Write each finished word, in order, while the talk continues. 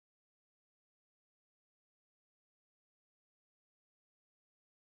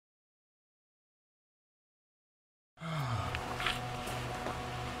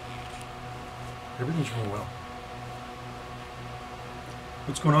Everything's going well.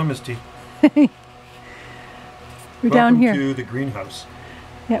 What's going on, Miss T? We're down here. Welcome to the greenhouse.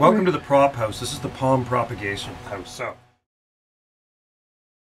 Yeah, welcome to the prop house. This is the palm propagation house.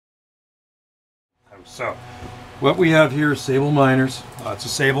 So, what we have here is sable miners. Lots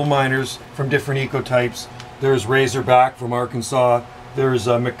of sable miners from different ecotypes. There's Razorback from Arkansas. There's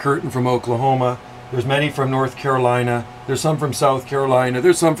McCurtain from Oklahoma. There's many from North Carolina. There's some from South Carolina.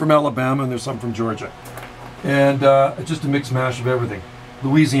 There's some from Alabama, and there's some from Georgia. And it's just a mixed mash of everything.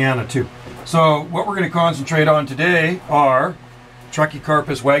 Louisiana too. So what we're going to concentrate on today are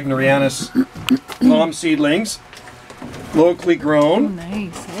Trachycarpus wagnerianus palm seedlings, locally grown. Oh,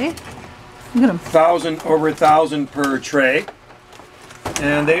 nice, eh? Look at them. Over 1,000 per tray,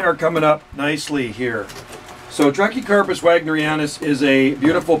 and they are coming up nicely here. So Trachycarpus wagnerianus is a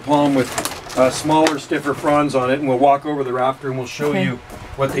beautiful palm with smaller, stiffer fronds on it, and we'll walk over the rafter and we'll show you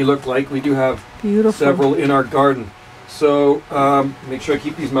what they look like. We do have several in our garden. So make sure I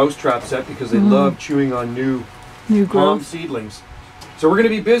keep these mouse traps set because they love chewing on new palm seedlings. So we're going to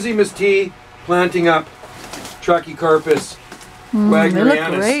be busy, Miss T, planting up Trachycarpus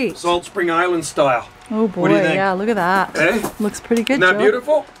wagnerianus, Salt Spring Island style. Oh boy, what do you think? Yeah, look at that. Eh? Looks pretty good, Isn't that Joe?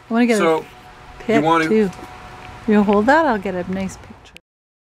 beautiful? I want to get a pic too. You hold that, I'll get a nice picture.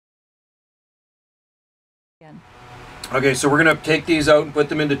 Again. Okay, so we're going to take these out and put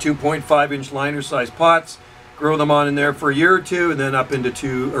them into 2.5-inch liner size pots, grow them on in there for a year or two, and then up into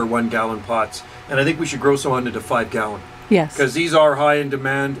 2 or 1 gallon pots. And I think we should grow some on into 5 gallon. Yes. Because these are high in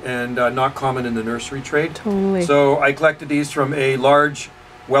demand and not common in the nursery trade. Totally. So I collected these from a large,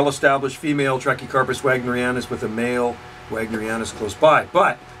 well-established female Trachycarpus wagnerianus with a male wagnerianus close by.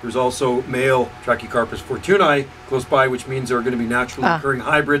 But there's also male Trachycarpus fortunei close by, which means there are going to be naturally occurring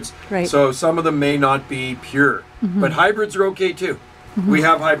hybrids. Right. So some of them may not be pure. But hybrids are okay too. We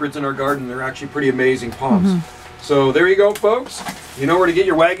have hybrids in our garden. They're actually pretty amazing palms. So there you go, folks. You know where to get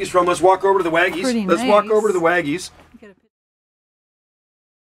your waggies from. Let's walk over to the waggies. Pretty Let's walk over to the waggies.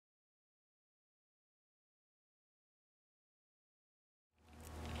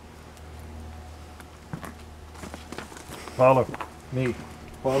 Follow me.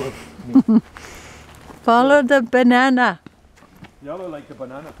 Follow me. Follow the banana. Yellow like the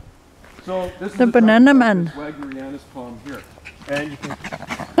banana. So this is the banana man. Wagnerianus palm here. And you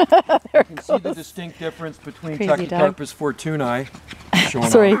can see the distinct difference between Trachycarpus fortunei.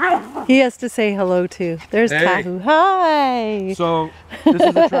 Sorry, he has to say hello too. There's Tahu. Hi! So this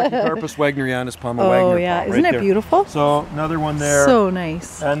is the Trachycarpus wagnerianus palm. Oh yeah, isn't it beautiful? So another one there. So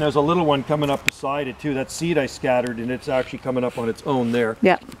nice. And there's a little one coming up beside it too. That seed I scattered, and it's actually coming up on its own there.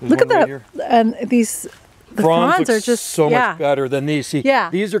 Yeah. There's look at that. Right and these fronds are just so much better than these. See,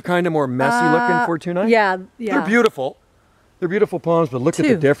 these are kind of more messy looking fortunei. Yeah, yeah. They're beautiful. They're beautiful palms, but look at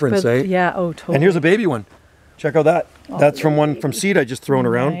the difference, eh? Yeah, oh totally. And here's a baby one. Check out that. That's from one from seed I just thrown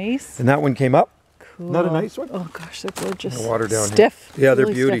around. Nice. And that one came up. Cool. Not a nice one? Oh gosh, they're gorgeous. Water down stiff. Here. Yeah, they're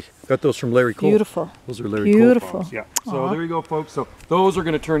really beauty. Stiff. Got those from Larry Cole. Beautiful. Those are Larry Cole palms. Yeah. So there you go, folks. So those are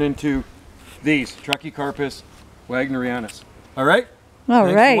going to turn into these Trachycarpus wagnerianus. All right?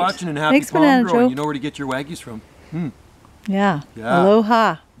 Thanks for watching and happy palm Banana growing. Joe. You know where to get your waggies from. Yeah.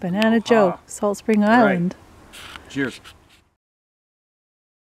 Aloha. Banana Joe. Salt Spring Island. Cheers.